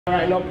All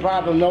right, no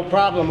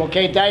problem,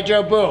 okay?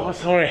 Daijobu. Oh,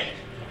 sorry.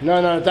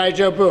 No,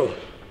 Daijobu.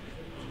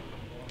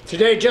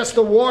 Today, just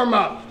a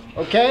warm-up,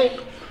 okay?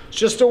 It's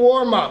just a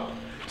warm-up.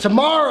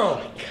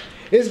 Tomorrow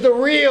is the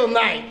real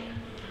night.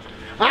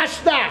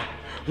 Ashita,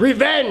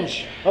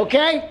 revenge,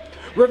 okay?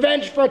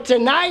 Revenge for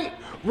tonight,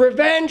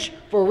 revenge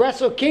for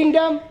Wrestle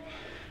Kingdom.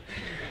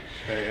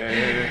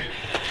 Hey.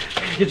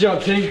 Good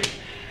job, team.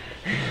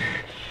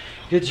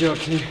 Good job,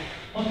 team.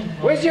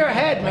 Where's your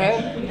head,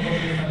 man?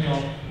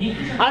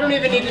 I don't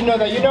even need to know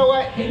that. You know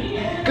what?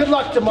 Good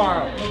luck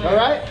tomorrow, all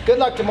right? Good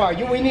luck tomorrow.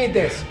 We need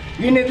this.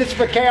 You need this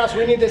for chaos.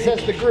 We need this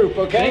as the group,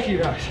 okay? Thank you,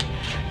 guys.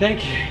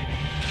 Thank you.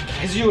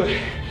 As you were.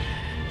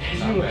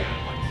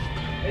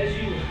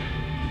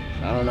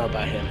 I don't know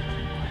about him.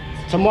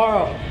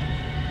 Tomorrow,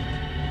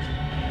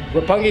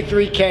 Roppongi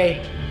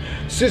 3K,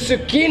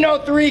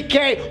 Susukino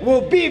 3K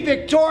will be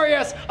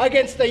victorious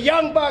against the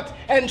Young Bucks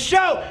and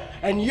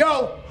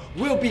Yo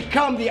will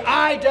become the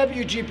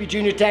IWGP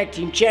Junior Tag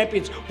Team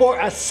Champions for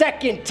a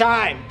second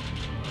time.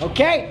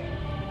 Okay?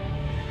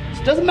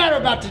 It doesn't matter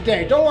about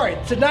today. Don't worry.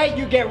 Tonight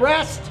you get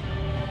rest.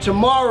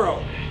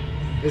 Tomorrow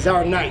is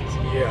our night.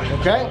 Yeah.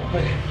 Okay?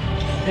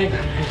 Hey,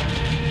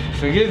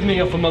 forgive me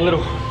if I'm a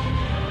little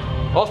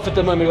off at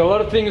the moment. A lot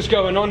of things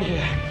going on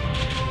here.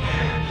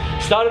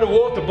 Started a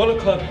war with the Bullet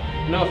Club.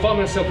 Now I find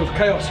myself with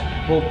chaos.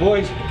 Well,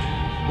 boys,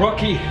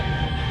 Rocky,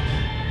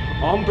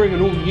 I'm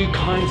bringing all new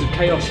kinds of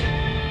chaos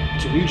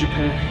to New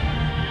Japan,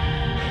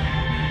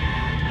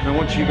 and I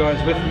want you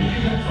guys with me.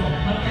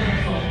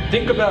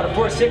 Think about it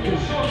for a second.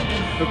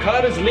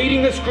 Okada's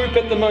leading this group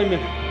at the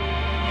moment.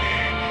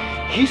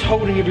 He's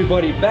holding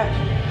everybody back.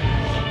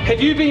 Have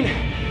you been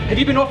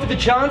offered the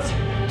chance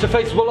to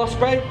face Will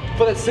Ospreay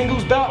for that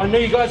singles bout? I know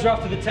you guys are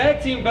after the tag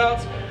team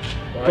bouts,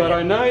 but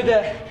I know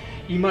that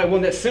you might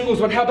want that singles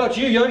one. How about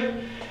you, Yo?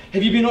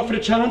 Have you been offered a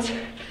chance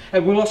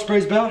at Will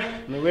Ospreay's bout?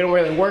 I mean, we don't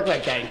really work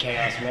like that in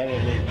chaos, man.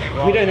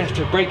 We don't have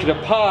to break it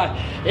apart.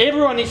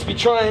 Everyone needs to be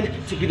trying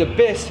to be the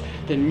best.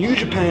 Then New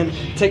Japan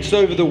takes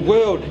over the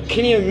world.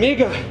 Kenny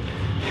Omega,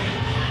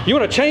 you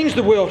want to change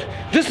the world?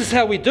 This is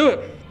how we do it.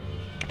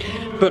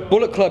 But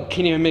Bullet Club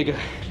Kenny Omega,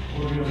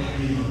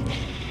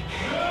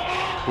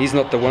 he's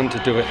not the one to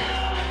do it.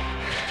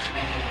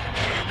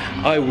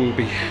 I will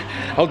be.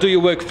 I'll do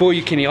your work for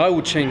you, Kenny. I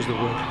will change the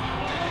world.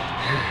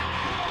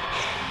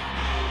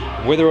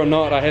 Whether or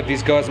not I have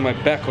these guys on my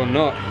back or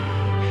not,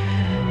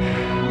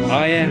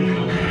 I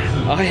am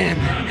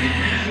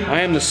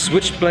the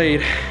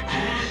Switchblade,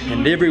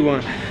 and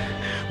everyone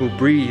will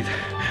breathe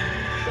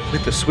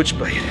with the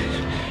Switchblade.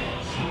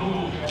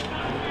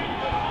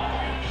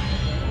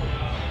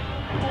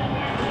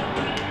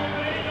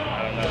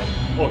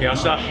 OK、明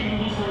日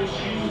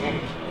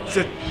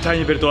絶対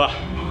にベルトは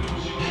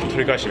取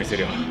り返してみせ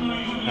るよ。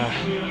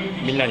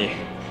みんなに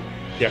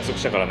約束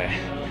したから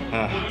ね。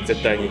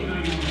絶対に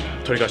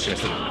取り返してみ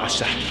せる。明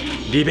日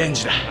リベン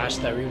ジだ。明日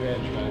リベンジ、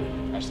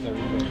明日リベン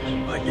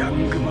ジ。ヤ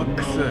ングマッ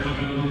クス、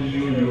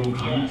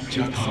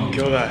ジャクソン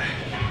兄弟、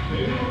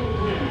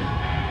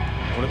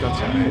俺た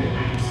ちはね、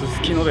す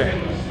すきので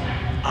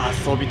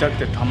遊びたく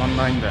てたまん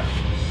ないんだよ。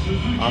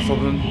遊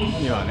ぶ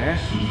にはね、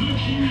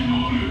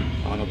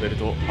あのベル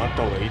トあっ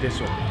た方がいいで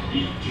しょ。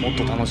もっ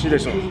と楽しいで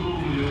しょ。明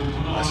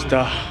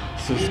日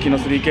すすきの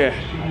 3K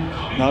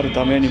なる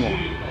ためにも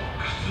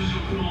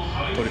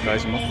取り返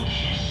します。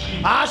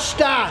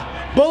Ashita,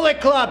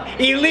 Bullet Club,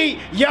 Elite,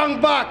 Young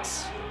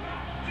Bucks.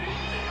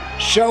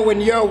 Sho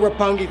and Yo,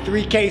 Roppongi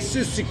 3K,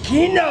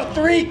 Susukino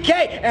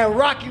 3K, and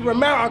Rocky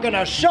Romero are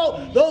gonna show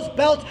those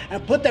belts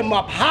and put them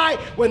up high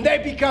when they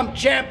become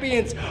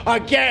champions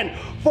again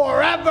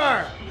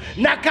forever.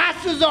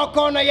 Nakasuzo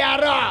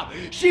Konayaro,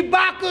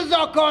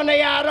 Shibakuzo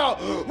Konayaro,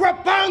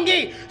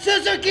 Roppongi,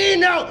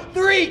 Susukino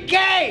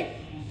 3K,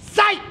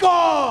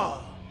 Psycho!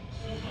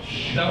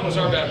 That was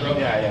our bad, bro.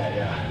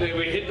 Yeah.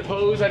 We hit the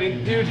pose. I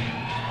didn't, dude.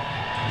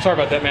 Sorry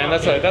about that, man.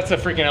 That's a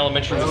freaking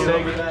elementary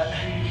mistake.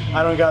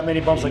 I don't got many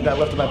bumps like that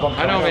left in my bump.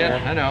 I know,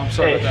 man. I know. I'm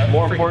sorry about that.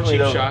 More Freaking importantly, cheap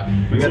though, shot.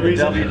 we got the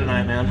W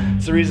tonight, man.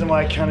 It's the reason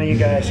why I counted you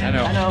guys. I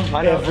know.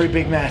 Every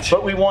big match.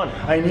 But we won.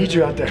 I need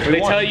you out there. They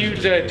tell you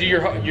to do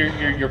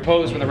your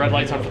pose when the red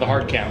light's on for the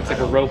hard count. It's like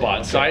a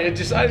robot. So I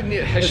should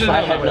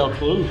have had no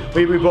clue.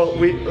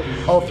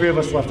 All three of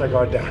us left our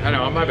guard down. I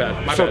know. My bad.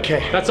 My it's bad.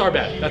 okay. That's our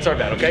bad. That's our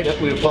bad. Okay.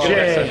 Yep, we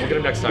apologize. We'll get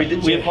him next time.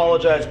 We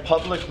apologize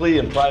publicly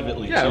and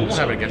privately. Yeah, too, won't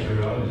happen again.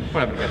 Won't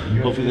happen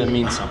again. Hopefully that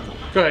means something.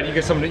 Go ahead. You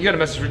got a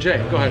message for Jay.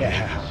 Go ahead.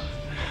 Yeah.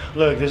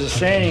 Look, there's a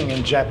saying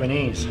in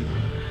Japanese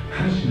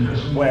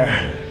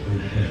where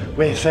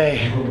we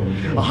say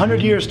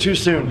 100 years too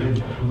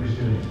soon.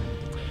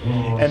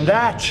 And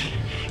that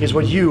is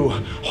what you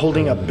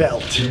holding a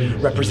belt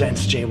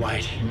represents, Jay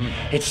White.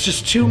 It's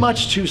just too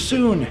much too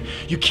soon.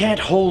 You can't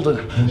hold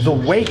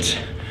the weight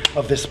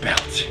of this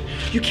belt.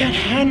 You can't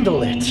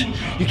handle it.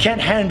 You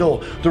can't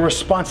handle the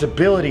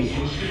responsibility.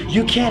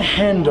 You can't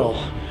handle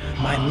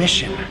my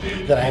mission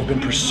that I have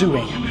been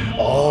pursuing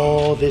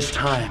all this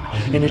time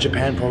in New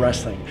Japan Pro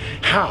Wrestling.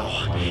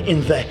 How in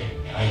the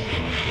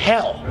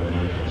hell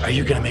are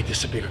you gonna make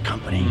this a bigger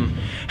company?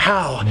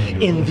 How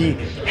in the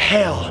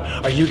hell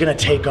are you gonna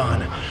take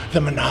on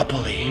the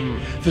monopoly,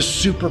 the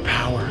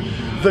superpower,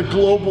 the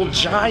global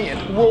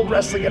giant, World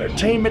Wrestling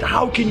Entertainment?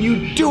 How can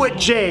you do it,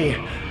 Jay?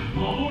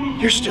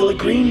 You're still a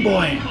green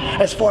boy.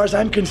 As far as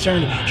I'm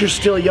concerned, you're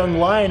still a young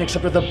lion,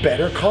 except with a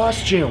better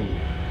costume.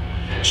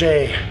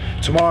 Jay,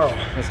 tomorrow,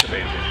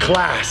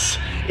 class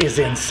is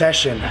in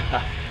session.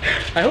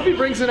 I hope he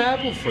brings an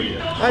apple for you.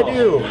 I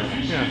do.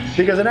 Yeah.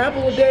 Because an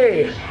apple a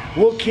day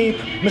will keep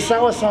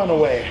Misawa-san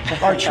away,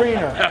 our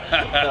trainer.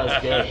 That was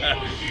good.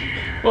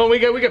 Well, we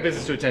got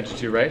business to attend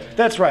to, right?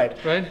 That's right.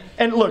 Right.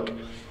 And look,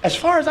 as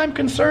far as I'm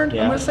concerned,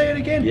 Yeah. I'm gonna say it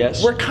again.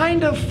 Yes. We're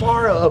kind of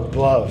far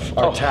above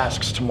our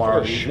tasks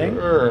tomorrow evening.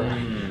 Sure.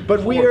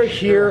 But we are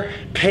here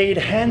paid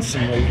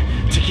handsomely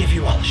to give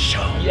you all a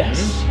show.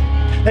 Yes.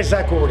 That's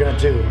exactly what we're gonna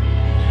do.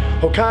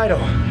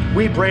 Hokkaido,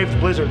 we braved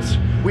blizzards.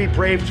 We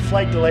braved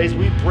flight delays.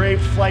 We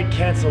braved flight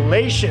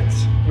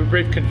cancellations. We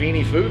braved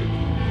convenient food.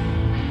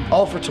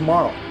 All for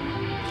tomorrow.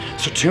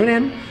 So tune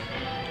in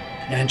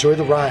and enjoy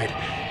the ride,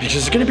 because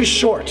it's gonna be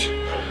short.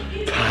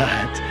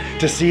 But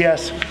to see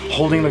us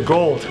holding the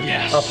gold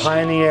up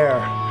high in the air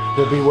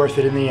will be worth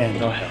it in the end.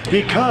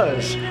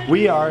 Because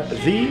we are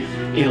the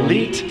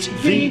elite,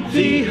 the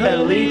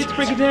elite.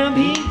 Break it down,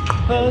 the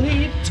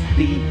elite.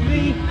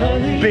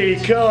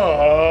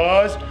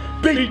 Because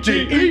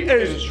BTE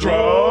is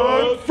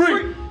drug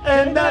free,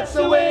 and that's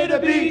the way to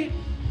be.